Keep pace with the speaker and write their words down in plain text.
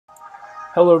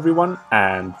Hello everyone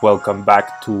and welcome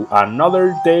back to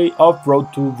another day of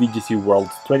Road to VGC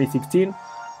Worlds 2016,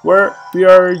 where we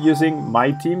are using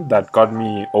my team that got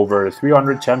me over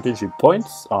 300 championship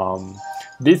points.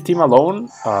 This team alone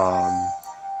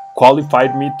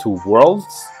qualified me to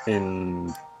Worlds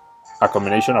in a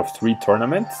combination of 3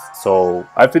 tournaments, so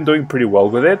I've been doing pretty well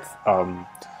with it.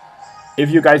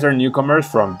 If you guys are newcomers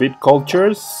from Bit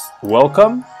Cultures,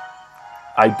 welcome.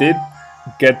 I did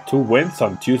get 2 wins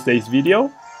on Tuesday's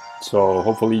video, so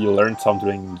hopefully you learned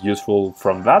something useful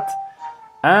from that.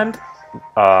 And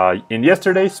in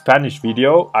yesterday's Spanish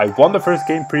video, I won the first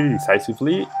game pretty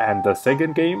decisively, and the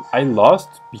second game I lost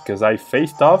because I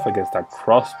faced off against a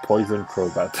cross-poison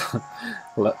Crobat.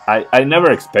 I never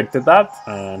expected that,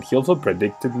 and he also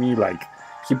predicted me,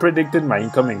 he predicted my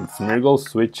incoming Smeargle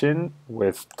switch-in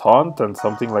with Taunt and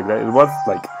something like that. It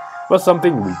was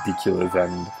something ridiculous,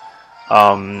 and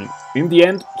in the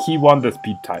end, he won the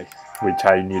speed tie, which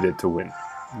I needed to win.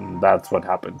 That's what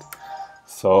happened.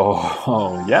 So,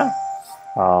 yeah.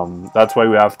 That's why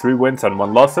we have 3 wins and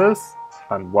 1 loss, sorry.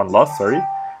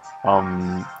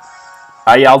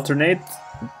 I alternate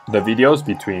the videos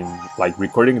between,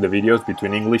 recording the videos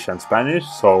between English and Spanish.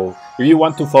 So, if you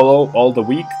want to follow all the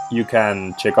week, you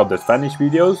can check out the Spanish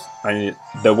videos.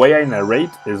 The way I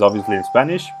narrate is obviously in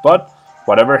Spanish, but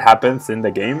whatever happens in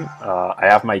the game, I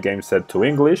have my game set to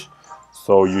English,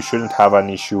 so you shouldn't have an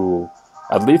issue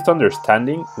at least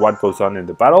understanding what goes on in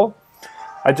the battle.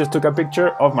 I just took a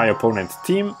picture of my opponent's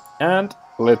team, and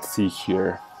let's see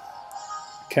here.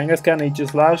 Kangaskhan,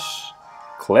 H-Slash,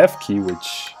 Klefki,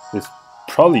 which is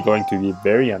probably going to be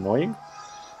very annoying,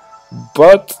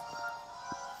 but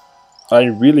I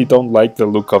really don't like the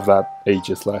look of that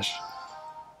H-Slash.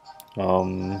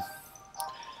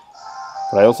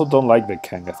 But I also don't like the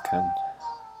Kangaskhan.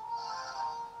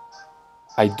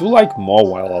 I do like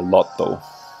Mawile a lot though.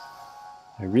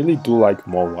 I really do like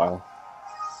Mawile.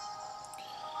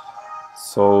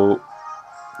 So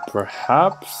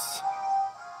perhaps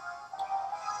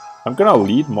I'm gonna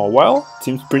lead Mawile.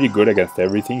 Seems pretty good against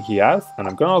everything he has. And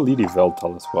I'm gonna lead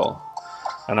Yveltal as well.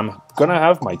 And I'm gonna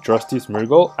have my trusty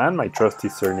Smeargle and my trusty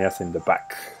Xerneas in the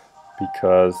back,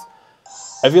 because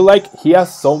I feel like he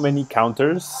has so many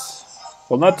counters.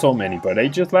 Well, not so many, but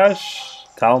H-Slash,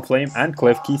 Talonflame, and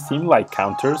Klefki seem like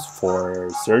counters for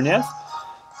Xerneas.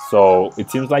 So it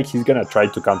seems like he's gonna try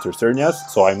to counter Xerneas,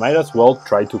 so I might as well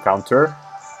try to counter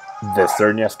the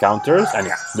Xerneas counters. And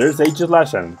yeah, there's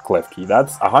H-Slash and Klefki.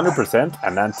 That's 100%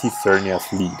 an anti-Xerneas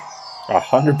lead.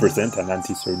 100% an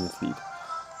anti-Xerneas lead.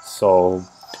 So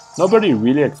nobody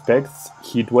really expects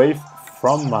Heatwave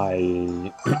from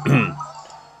my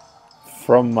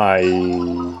from my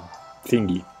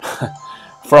thingy.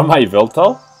 From my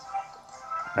Yveltal,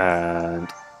 and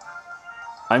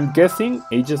I'm guessing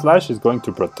H-Slash is going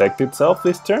to protect itself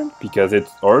this turn because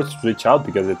or switch out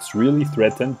because it's really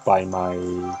threatened by my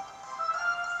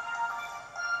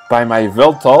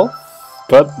Yveltal.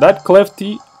 But that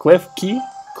Klefki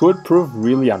could prove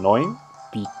really annoying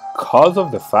because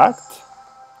of the fact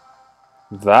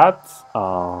that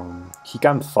he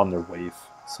can Thunder Wave.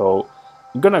 So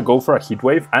I'm gonna go for a Heat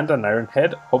Wave and an Iron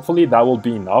Head. Hopefully that will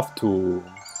be enough to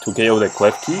KO the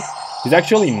Klefki. He's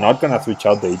actually not gonna switch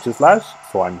out the H-Slash,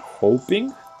 so I'm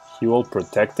hoping he will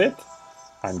protect it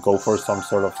and go for some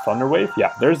sort of Thunder Wave.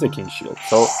 Yeah, there's the King Shield.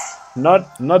 So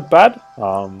not bad.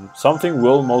 Something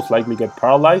will most likely get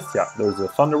paralyzed. Yeah, there's a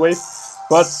Thunder Wave.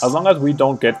 But as long as we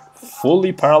don't get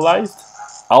fully paralyzed,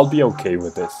 I'll be okay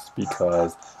with this,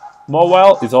 because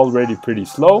Mawile is already pretty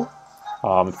slow.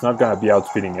 It's not going to be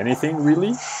outspeeding anything,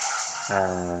 really.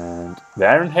 And the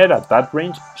Iron Head at that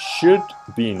range should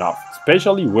be enough,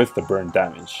 especially with the burn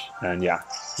damage. And yeah,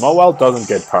 Mawile doesn't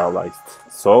get paralyzed.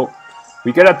 So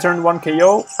we get a turn 1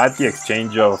 KO at the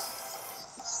exchange of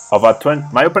a 20.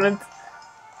 My opponent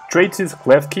trades his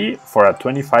Klefki for a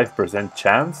 25%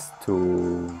 chance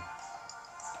to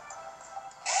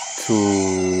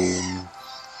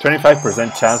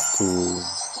 25% chance to...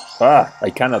 I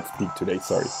cannot speak today,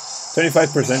 sorry.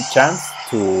 25% chance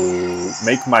to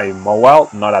make my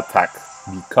Mawile not attack,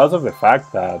 because of the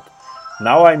fact that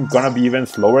now I'm gonna be even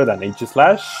slower than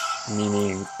H-Slash,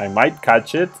 meaning I might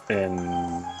catch it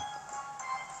in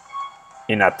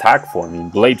attack form, in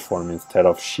blade form instead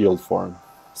of shield form.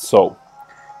 So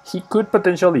he could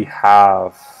potentially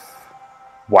have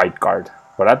White Guard,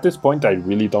 but at this point I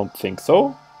really don't think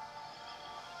so.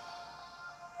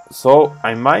 So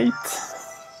I might...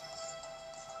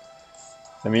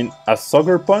 a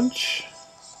Sucker Punch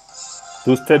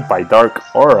boosted by Dark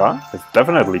Aura is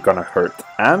definitely gonna hurt,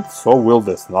 and so will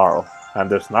the Snarl. And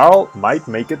the Snarl might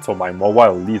make it so my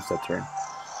Mawile leaves the turn.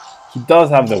 He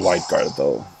does have the White Guard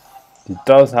though. He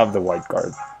does have the white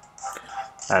card.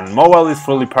 And Mawile is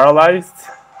fully paralyzed,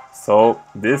 so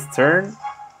this turn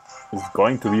is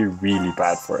going to be really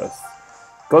bad for us.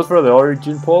 Goes for the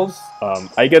Origin Pulse.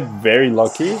 I get very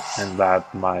lucky in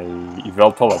that my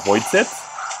Yveltal avoids it.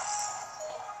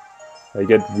 I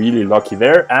get really lucky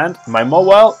there, and my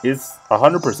Mawile is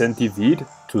 100% EV'd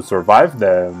to survive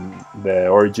the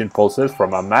Origin Pulses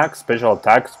from a max special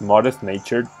attacks modest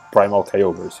natured Primal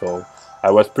Kyogre. So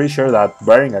I was pretty sure that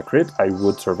barring a crit I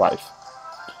would survive.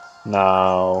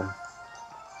 Now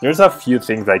there's a few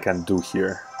things I can do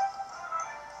here.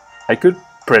 I could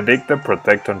predict the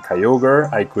Protect on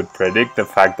Kyogre, I could predict the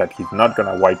fact that he's not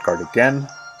gonna white card again.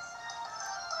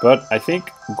 But I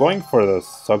think going for the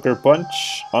Sucker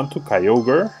Punch onto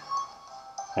Kyogre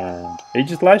and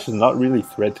Aegislash is not really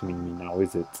threatening me now,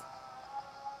 is it?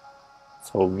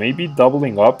 So maybe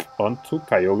doubling up onto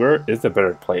Kyogre is the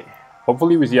better play.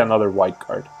 Hopefully we see another white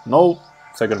card. No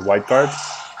second white card,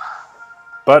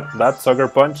 but that Sucker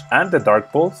Punch and the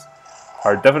Dark Pulse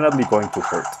are definitely going to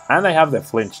hurt. And I have the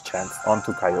flinch chance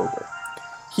onto Kyogre.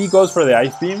 He goes for the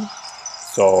Ice Beam,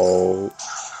 so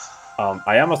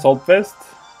I am Assault Vest.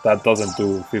 That doesn't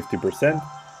do 50%.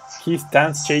 His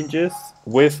stance changes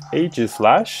with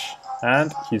Aegislash,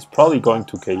 and he's probably going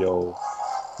to KO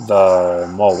the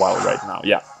Mawile right now.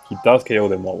 Yeah, he does KO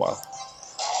the Mawile.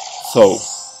 So,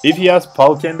 if he has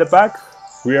Palkia in the back,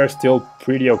 we are still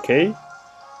pretty okay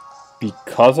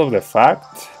because of the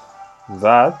fact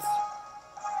that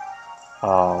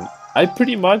I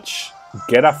pretty much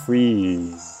get a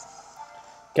free,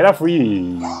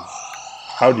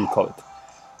 how do you call it?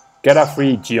 Get a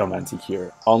free Geomancy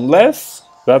here, unless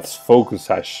that's Focus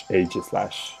Sash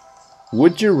Aegislash.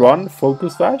 Would you run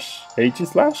Focus Sash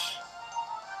Aegislash?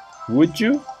 Would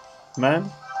you, man?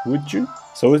 Would you?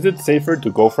 So is it safer to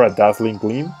go for a Dazzling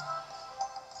Gleam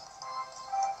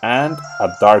and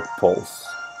a Dark Pulse?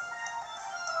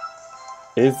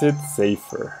 Is it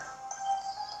safer?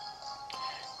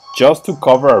 Just to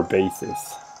cover our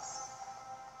bases.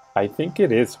 I think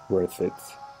it is worth it.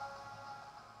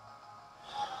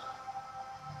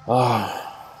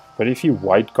 But if he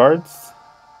white cards,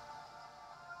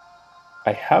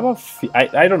 I have a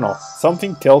I don't know.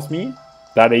 Something tells me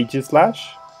that Aegislash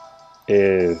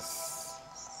is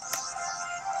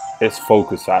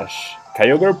Focus Sash.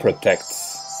 Kyogre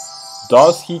protects.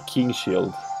 Does he King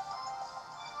Shield?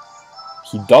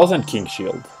 He doesn't King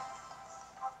Shield.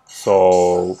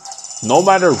 So no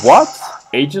matter what,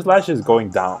 Aegislash is going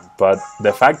down. But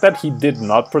the fact that he did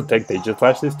not protect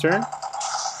Aegislash this turn,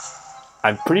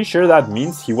 I'm pretty sure that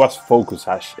means he was Focus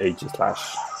Sash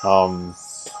Aegislash.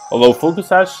 Although Focus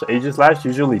Sash Aegislash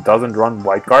usually doesn't run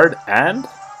White Guard and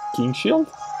King Shield,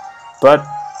 but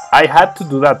I had to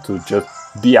do that to just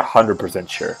be 100%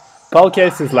 sure. Palkia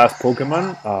is his last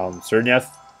Pokemon. Xerneas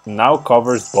now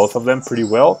covers both of them pretty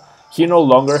well. He no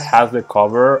longer has the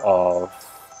cover of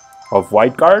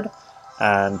White Guard,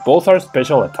 and both are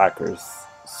special attackers.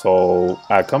 So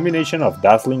a combination of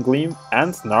Dazzling Gleam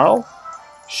and Snarl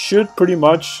should pretty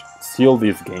much seal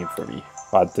this game for me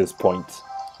at this point.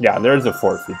 Yeah, there's a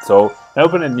forfeit. So my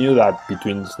opponent knew that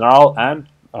between Snarl and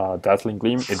Dazzling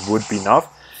Gleam it would be enough.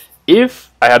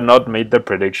 If I had not made the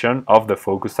prediction of the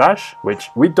Focus Sash, which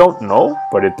we don't know,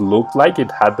 but it looked like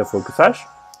it had the Focus Sash.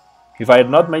 If I had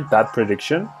not made that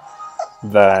prediction,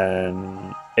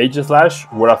 then Aegislash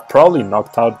would have probably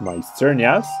knocked out my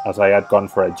Xerneas, as I had gone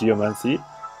for a Geomancy.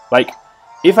 Like,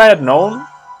 if I had known,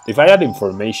 if I had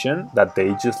information that the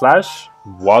Aegislash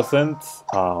wasn't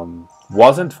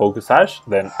Focus Sash,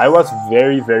 then I was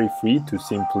very, very free to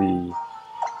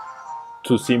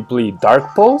simply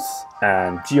Dark Pulse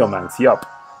and Geomancy up.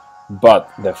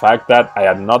 But the fact that I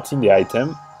had not seen the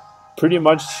item, pretty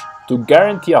much to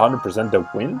guarantee 100% the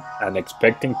win and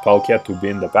expecting Palkia to be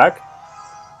in the back,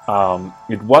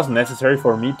 it was necessary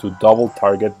for me to double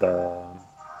target the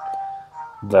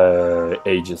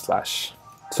Aegislash.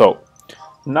 So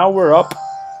now we're up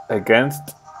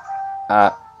against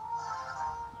a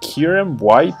Kyurem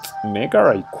White Mega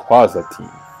Rayquaza team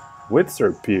with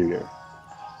Serperior.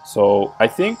 So I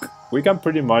think we can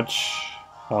pretty much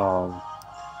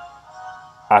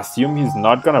assume he's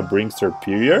not gonna bring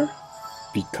Serperior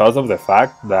because of the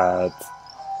fact that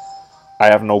I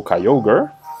have no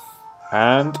Kyogre,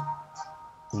 and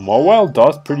Mawile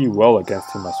does pretty well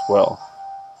against him as well.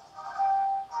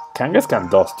 Kangaskhan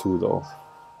does too though.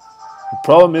 The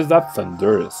problem is that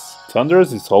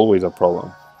Thundurus is always a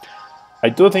problem. I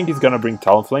do think he's gonna bring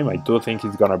Talonflame, I do think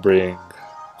he's gonna bring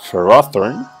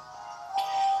Ferrothorn.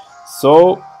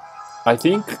 So I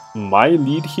think my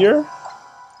lead here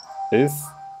is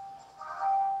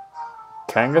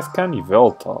Kangaskhan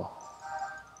Yveltal.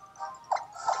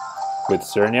 with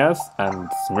Xerneas and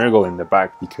Smeargle in the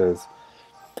back, because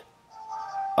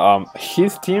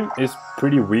his team is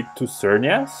pretty weak to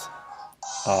Xerneas.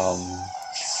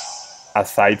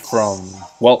 Aside from,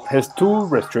 well, his two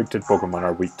restricted Pokemon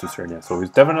are weak to Xerneas, so he's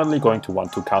definitely going to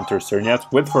want to counter Xerneas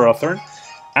with Ferrothorn,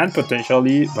 and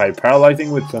potentially by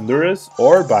paralyzing with Thundurus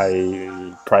or by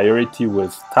priority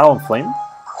with Talonflame.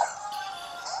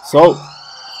 So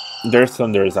there's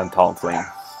Thundurus and Talonflame.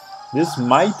 This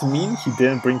might mean he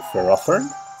didn't bring Ferrothorn,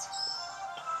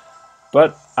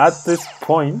 but at this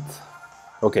point,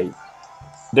 okay,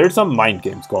 there's some mind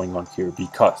games going on here,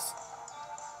 because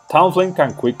Talonflame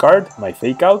can Quick Guard my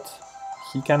Fake Out,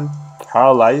 he can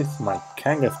paralyze my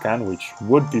Kangaskhan, which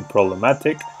would be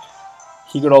problematic.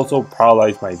 He could also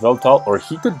paralyze my Yveltal, or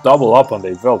he could double up on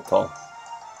the Yveltal.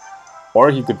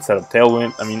 Or he could set up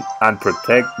Tailwind, and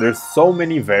Protect. There's so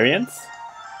many variants.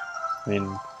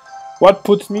 What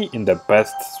puts me in the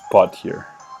best spot here?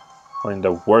 Or in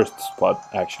the worst spot,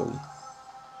 actually?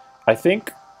 I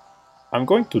think I'm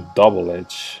going to Double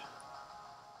Edge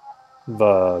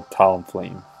the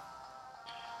Talonflame.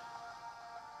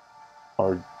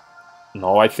 Or,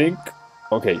 no, I think,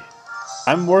 okay,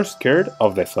 I'm more scared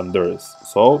of the Thundurus,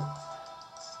 so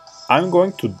I'm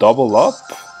going to double up.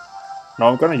 No,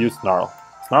 I'm going to use Snarl.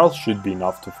 Snarl should be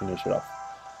enough to finish it off.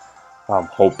 I'm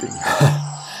hoping.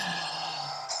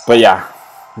 But yeah,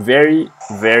 very,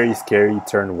 very scary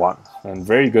turn 1, and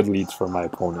very good leads for my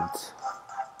opponent.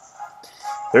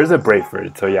 There's a Brave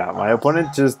Bird, so yeah, my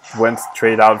opponent just went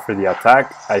straight out for the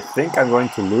attack. I think I'm going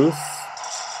to lose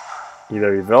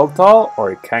either Yveltal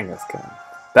or Kangaskhan.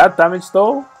 That damage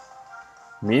though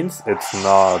means it's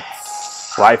not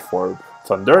Life Orb.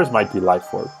 Thundurus might be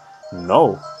Life Orb.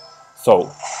 No.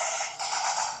 So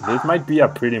this might be a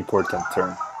pretty important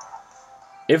turn.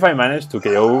 If I manage to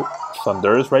KO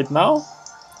Thundurus right now,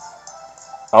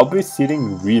 I'll be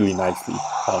sitting really nicely,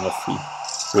 honestly,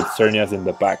 with Xerneas in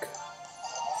the back.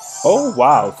 Oh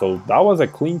wow, so that was a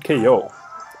clean KO.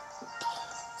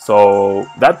 So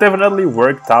that definitely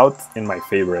worked out in my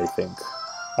favor, I think.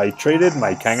 I traded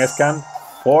my Kangaskhan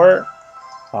for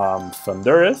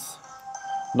Thundurus.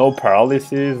 No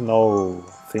paralysis, no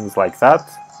things like that.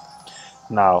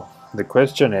 Now, the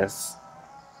question is,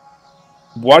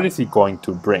 what is he going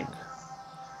to bring?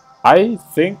 I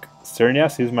think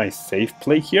Xerneas is my safe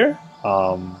play here.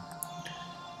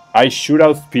 I should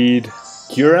outspeed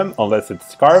Kyurem unless it's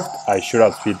Scarfed. I should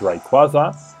outspeed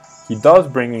Rayquaza. He does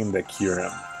bring in the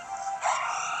Kyurem.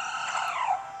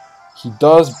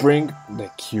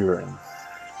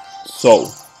 So.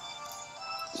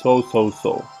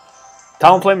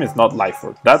 Talonflame is not Life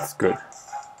Orb. That's good.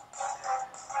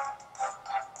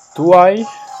 Do I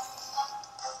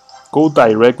go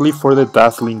directly for the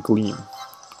Dazzling Gleam?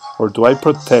 Or do I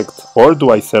protect? Or do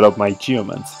I set up my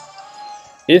Geomany?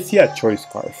 Is he a Choice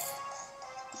Scarf?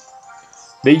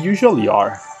 They usually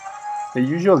are.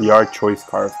 Choice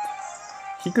Scarfed.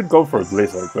 He could go for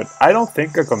Blizzard, but I don't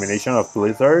think a combination of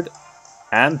Blizzard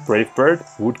and Brave Bird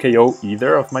would KO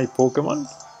either of my Pokemon.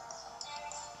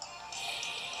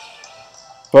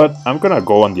 But I'm gonna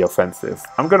go on the offensive.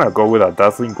 I'm gonna go with a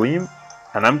Dazzling Gleam,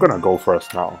 and I'm gonna go for a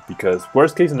Snarl, because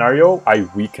worst case scenario, I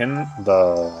weaken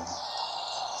the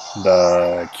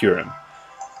Kyurem.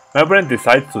 My opponent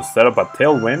decides to set up a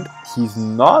Tailwind. He's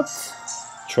not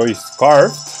Choice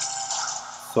Scarfed,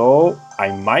 so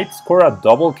I might score a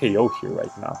double KO here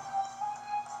right now.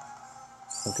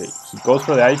 Okay, he goes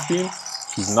for the Ice Beam.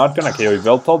 He's not gonna KO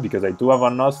Yveltal because I do have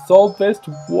an Assault Vest.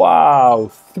 Wow,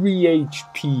 3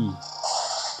 HP.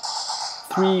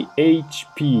 3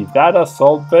 HP. That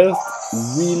Assault Vest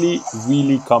really,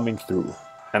 really coming through.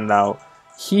 And now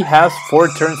he has 4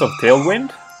 turns of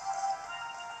Tailwind,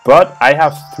 but I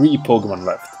have 3 Pokemon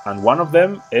left, and one of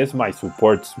them is my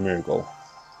support Smeargle.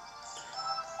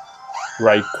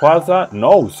 Rayquaza,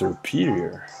 no,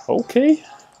 Superior. Okay.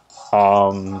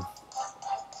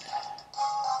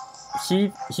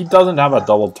 He doesn't have a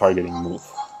double targeting move.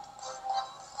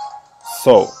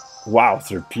 So, wow,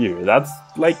 Superior. That's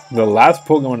like the last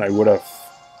Pokemon I would have...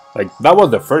 Like, that was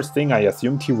the first thing I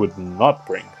assumed he would not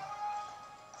bring.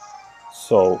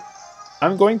 So,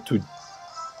 I'm going to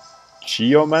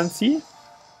Geomany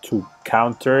to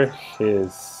counter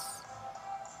his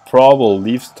probable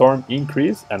Leaf Storm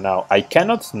increase. And now I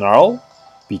cannot Snarl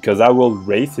because I will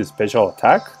raise his special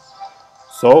attack.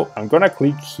 So I'm gonna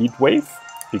click Heat Wave,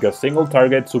 because single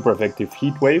target super effective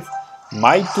Heat Wave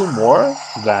might do more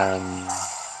than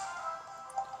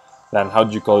how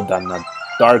do you call it, than a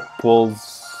Dark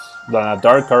Pulse, than a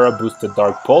Dark Aura boosted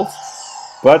Dark Pulse.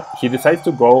 But he decides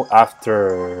to go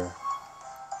after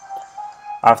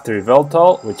after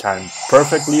Yveltal, which I'm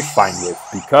perfectly fine with,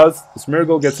 because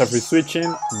Smeargle gets a free switch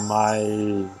in, my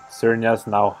Xerneas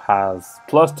now has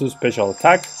 +2 special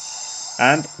attack,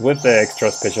 and with the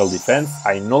extra special defense,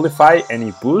 I nullify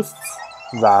any boosts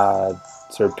that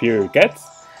Serperior gets,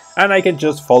 and I can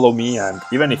just follow me, and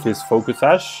even if he's Focus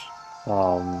Sash,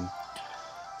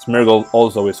 Smeargle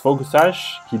also is Focus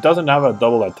Sash. He doesn't have a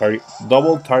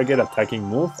double target attacking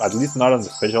move, at least not on the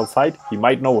special side. He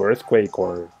might know Earthquake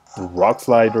or Rock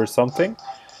Slide or something.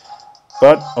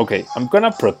 But okay, I'm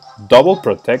gonna double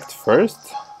protect first,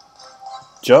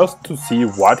 just to see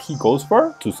what he goes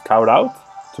for, to scout out,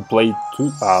 to play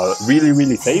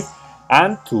really safe,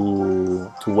 and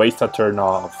to waste a turn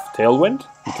of Tailwind,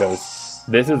 because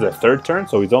this is the third turn,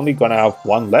 so he's only gonna have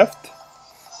one left.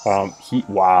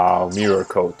 Wow, Mirror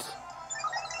Coat.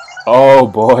 Oh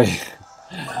boy.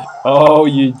 Oh,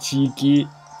 you cheeky.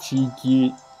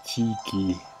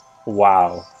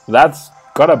 Wow, that's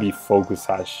gotta be Focus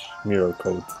Sash Mirror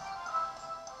Coat.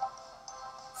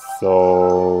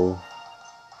 So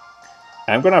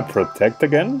I'm gonna protect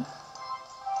again.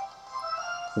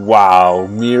 Wow,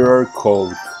 Mirror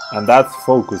Coat, and that's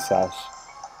Focus Sash.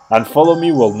 And Follow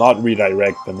Me will not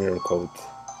redirect the Mirror Coat.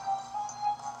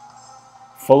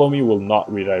 Follow Me will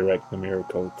not redirect the Mirror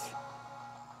Coat.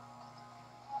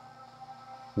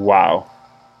 Wow.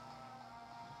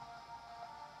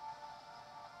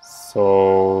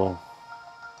 So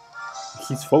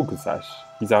he's Focus Sash.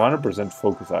 He's 100%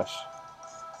 Focus Sash.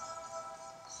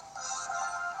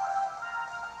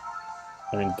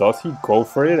 I mean, does he go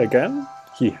for it again?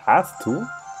 He has to.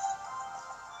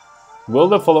 Will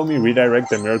the Follow Me redirect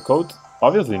the Mirror Coat?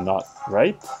 Obviously not,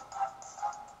 right?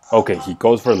 Okay, he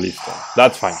goes for Leaf Storm.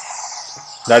 That's fine.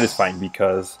 That is fine,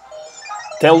 because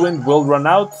Tailwind will run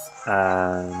out,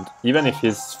 and even if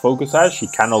he's Focus Sash, he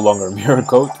can no longer Mirror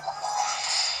Coat.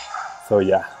 So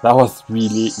yeah, that was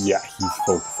really, yeah, he's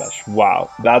Focus Sash. Wow,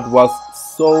 that was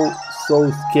so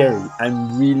scary.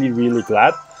 I'm really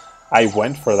glad I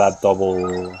went for that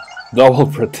double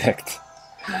protect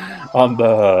on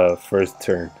the first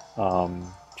turn.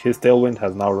 His Tailwind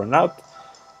has now run out.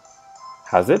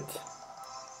 Has it?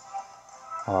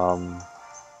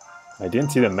 I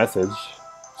didn't see the message.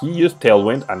 He used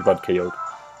Tailwind and got KO'd.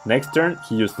 Next turn,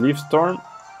 he used Leaf Storm.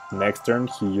 Next turn,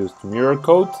 he used Mirror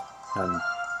Coat. And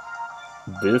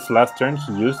this last turn,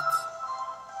 he used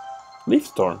Leaf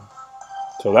Storm.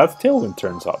 So that's Tailwind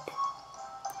turns up.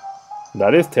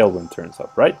 That is Tailwind turns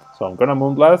up, right? So I'm gonna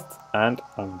Moonblast, and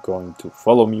I'm going to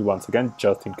Follow Me once again,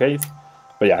 just in case.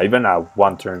 But yeah, even a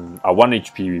 1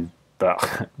 HP,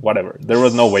 whatever. There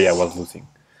was no way I was losing.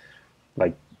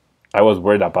 Like, I was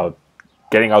worried about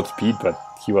getting out speed, but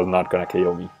he was not gonna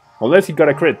KO me. Unless he got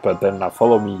a crit, but then a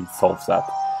Follow Me solves that.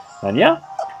 And yeah,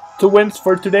 2 wins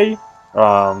for today.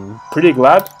 Pretty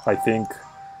glad. I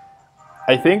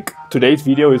think today's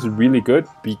video is really good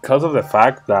because of the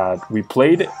fact that we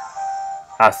played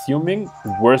assuming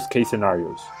worst case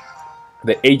scenarios.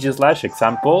 The Aegislash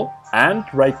example and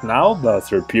right now the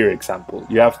Serperior example.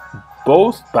 You have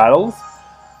both battles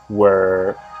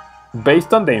where,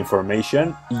 based on the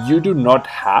information you do not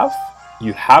have,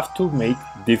 you have to make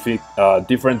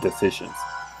different decisions.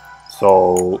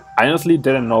 So I honestly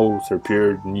didn't know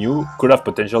Serperior could have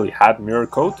potentially had Mirror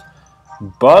Coat,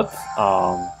 but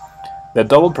the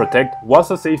double protect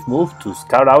was a safe move to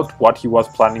scout out what he was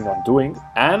planning on doing,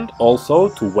 and also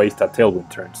to waste a Tailwind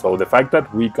turn. So the fact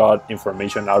that we got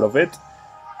information out of it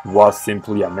was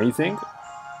simply amazing.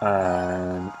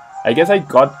 And I guess I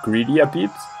got greedy a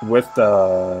bit with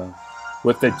the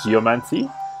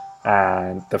Geomany,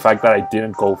 and the fact that I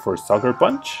didn't go for Sucker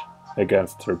Punch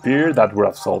against Serperior. That would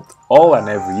have solved all and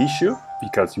every issue,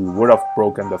 because you would have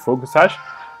broken the Focus Sash.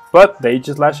 But the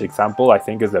Aegislash example, I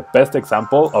think, is the best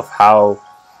example of how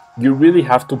you really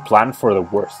have to plan for the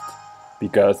worst.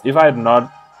 Because if I had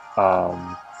not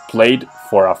played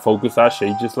for a Focus Sash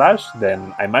Aegislash,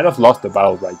 then I might have lost the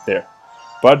battle right there.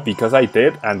 But because I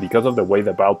did, and because of the way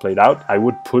the battle played out, I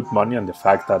would put money on the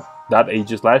fact that that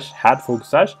Aegislash had Focus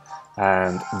Sash,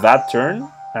 and that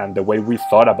turn, and the way we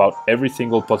thought about every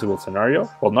single possible scenario,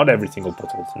 well, not every single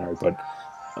possible scenario, but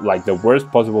like the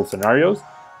worst possible scenarios,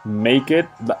 make it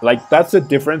like that's the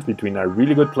difference between a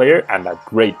really good player and a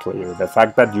great player. The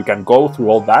fact that you can go through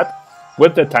all that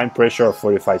with the time pressure of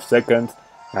 45 seconds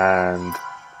and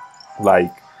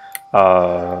like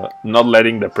not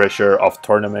letting the pressure of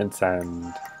tournaments,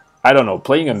 and I don't know,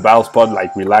 playing in battle spot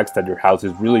like relaxed at your house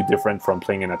is really different from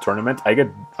playing in a tournament. I get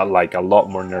like a lot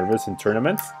more nervous in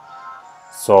tournaments.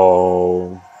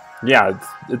 So yeah,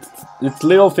 it's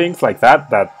little things like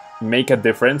that that make a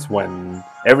difference when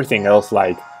everything else,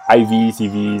 like IVs,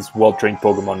 EVs, well-trained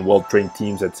Pokemon, well-trained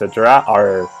teams, etc.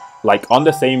 are like on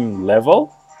the same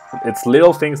level. It's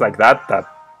little things like that that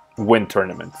win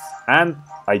tournaments, and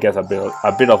I guess a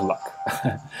bit of luck.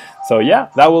 So yeah,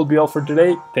 that will be all for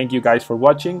today. Thank you guys for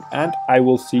watching, and I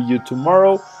will see you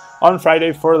tomorrow on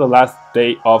Friday for the last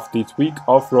day of this week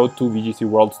of Road to VGC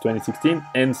Worlds 2016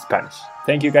 in Spanish.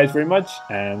 Thank you guys very much,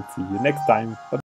 and see you next time. Bye.